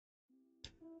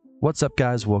What's up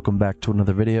guys, welcome back to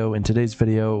another video. In today's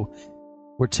video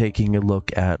we're taking a look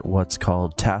at what's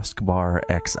called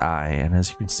TaskbarXI, and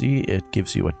as you can see it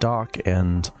gives you a dock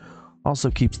and also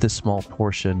keeps this small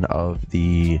portion of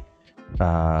the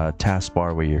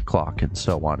taskbar where your clock and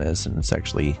so on is, and it's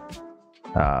actually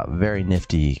very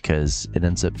nifty because it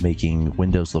ends up making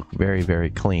Windows look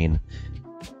very clean,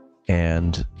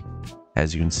 and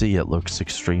as you can see it looks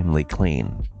extremely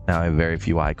clean. Now I have very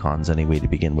few icons anyway to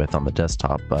begin with on the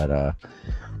desktop, but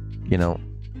you know,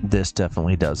 this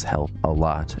definitely does help a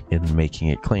lot in making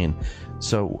it clean.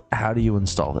 So how do you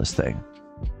install this thing?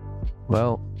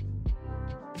 Well,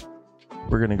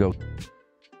 we're gonna go,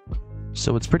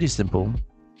 so it's pretty simple.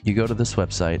 You go to this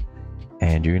website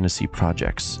and you're gonna see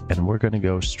projects, and we're gonna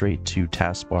go straight to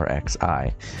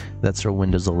TaskbarXI. That's for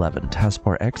Windows 11.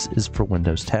 TaskbarX is for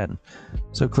Windows 10.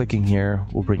 So clicking here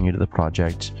will bring you to the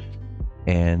project,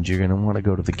 and you're gonna want to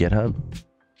go to the GitHub.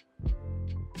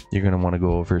 You're gonna want to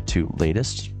go over to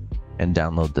latest and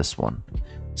download this one.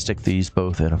 Stick these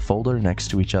both in a folder next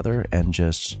to each other and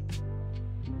just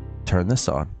turn this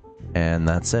on, and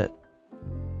that's it.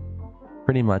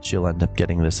 Pretty much you'll end up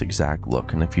getting this exact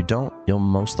look, and if you don't, you'll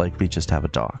most likely just have a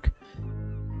dock.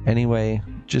 Anyway,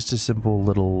 just a simple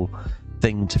little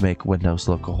thing to make Windows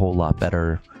look a whole lot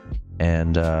better,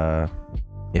 and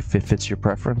if it fits your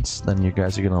preference, then you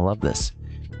guys are gonna love this.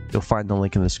 You'll find the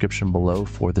link in the description below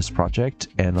for this project,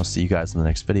 and I'll see you guys in the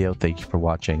next video. Thank you for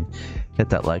watching. Hit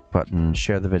that like button,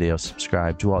 share the video,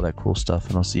 subscribe, do all that cool stuff,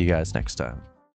 and I'll see you guys next time.